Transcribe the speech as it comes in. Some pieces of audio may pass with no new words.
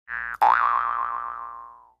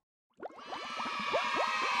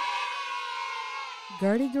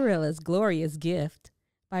Gertie Gorilla's Glorious Gift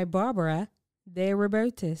by Barbara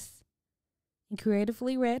deRubertis, and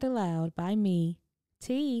creatively read aloud by me,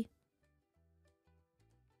 T.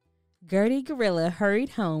 Gertie Gorilla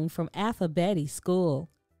hurried home from alphabetics school.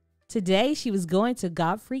 Today she was going to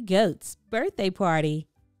Godfrey Goat's birthday party.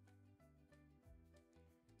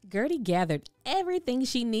 Gertie gathered everything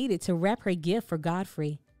she needed to wrap her gift for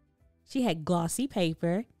Godfrey. She had glossy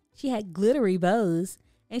paper, she had glittery bows,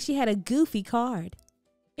 and she had a goofy card.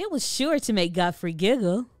 It was sure to make Godfrey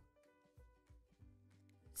giggle.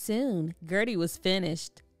 Soon, Gertie was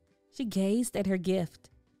finished. She gazed at her gift.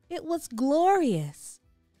 It was glorious.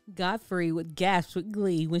 Godfrey would gasp with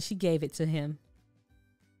glee when she gave it to him.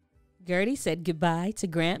 Gertie said goodbye to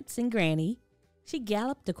Gramps and Granny. She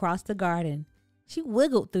galloped across the garden. She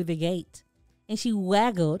wiggled through the gate, and she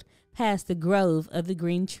waggled past the grove of the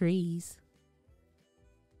green trees.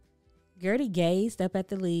 Gertie gazed up at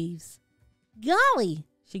the leaves. Golly,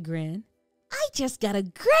 she grinned. I just got a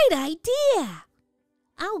great idea.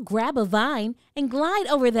 I'll grab a vine and glide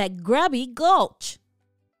over that grubby gulch.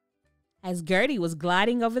 As Gertie was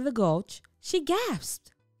gliding over the gulch, she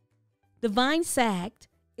gasped. The vine sagged,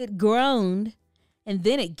 it groaned, and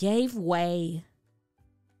then it gave way.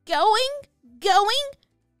 Gone,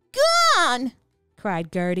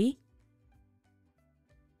 cried Gertie.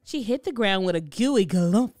 She hit the ground with a gooey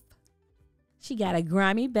glump. She got a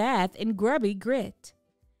grimy bath in grubby grit,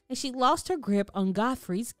 and she lost her grip on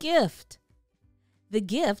Godfrey's gift. The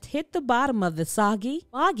gift hit the bottom of the soggy,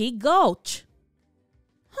 foggy gulch.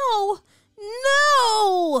 Oh,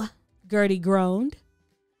 no! Gertie groaned.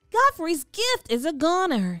 Godfrey's gift is a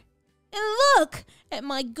goner. And look at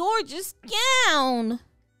my gorgeous gown.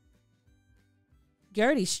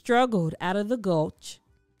 Gertie struggled out of the gulch.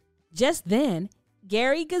 Just then,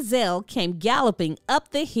 Gary Gazelle came galloping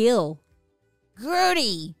up the hill.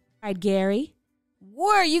 Gertie, cried Gary,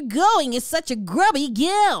 where are you going in such a grubby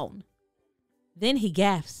gown? Then he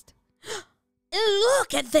gasped.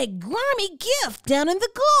 Look at that grimy gift down in the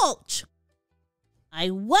gulch. I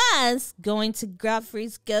was going to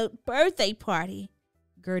Godfrey's goat birthday party,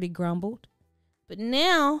 Gertie grumbled. But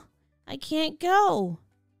now I can't go.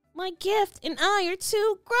 My gift and I are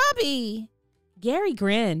too grubby. Gary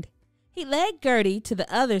grinned. He led Gertie to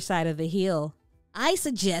the other side of the hill. I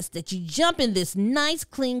suggest that you jump in this nice,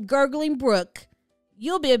 clean, gurgling brook.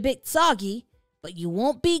 You'll be a bit soggy, but you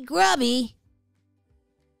won't be grubby.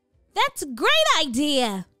 That's a great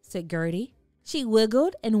idea, said Gertie. She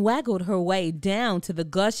wiggled and waggled her way down to the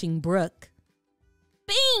gushing brook.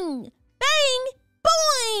 Bing! Bang!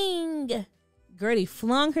 Boing! Gertie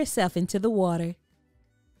flung herself into the water.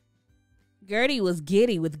 Gertie was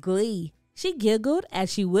giddy with glee. She giggled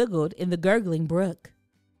as she wiggled in the gurgling brook.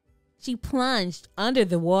 She plunged under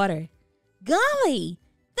the water. Golly,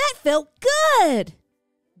 that felt good,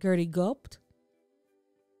 Gertie gulped.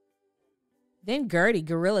 Then Gertie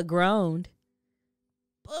Gorilla groaned.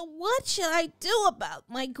 But what should I do about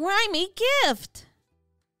my grimy gift?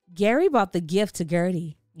 Gary brought the gift to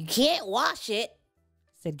Gertie. You can't wash it,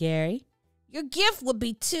 said Gary. Your gift would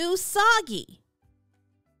be too soggy.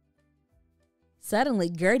 Suddenly,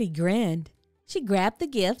 Gertie grinned. She grabbed the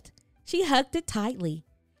gift, she hugged it tightly,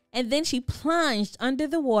 and then she plunged under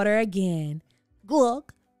the water again.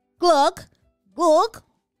 Glug, glug, glug.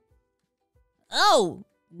 Oh,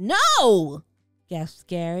 no, gasped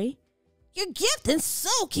Gary. Your gift is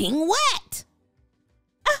soaking wet.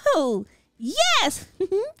 Oh, yes,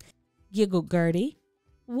 giggled Gertie.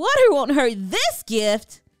 Water won't hurt this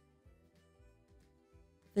gift.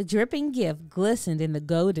 The dripping gift glistened in the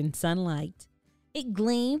golden sunlight. It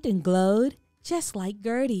gleamed and glowed just like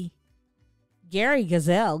Gertie. Gary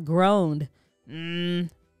Gazelle groaned.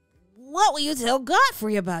 What will you tell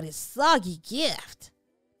Godfrey about his soggy gift?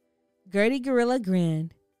 Gertie Gorilla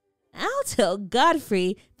grinned. I'll tell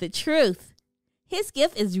Godfrey the truth. His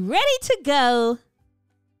gift is ready to go.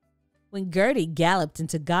 When Gertie galloped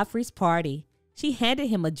into Godfrey's party, she handed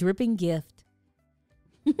him a dripping gift.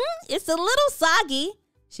 It's a little soggy,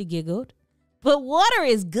 she giggled, but water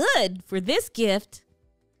is good for this gift.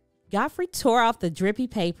 Godfrey tore off the drippy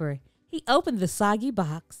paper. He opened the soggy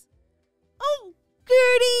box. Oh,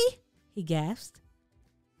 Gertie, he gasped.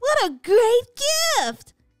 What a great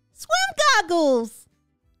gift! Swim goggles!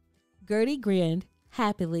 Gertie grinned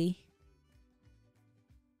happily.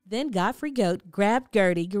 Then Godfrey Goat grabbed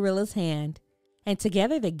Gertie Gorilla's hand, and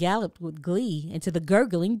together they galloped with glee into the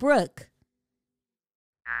gurgling brook.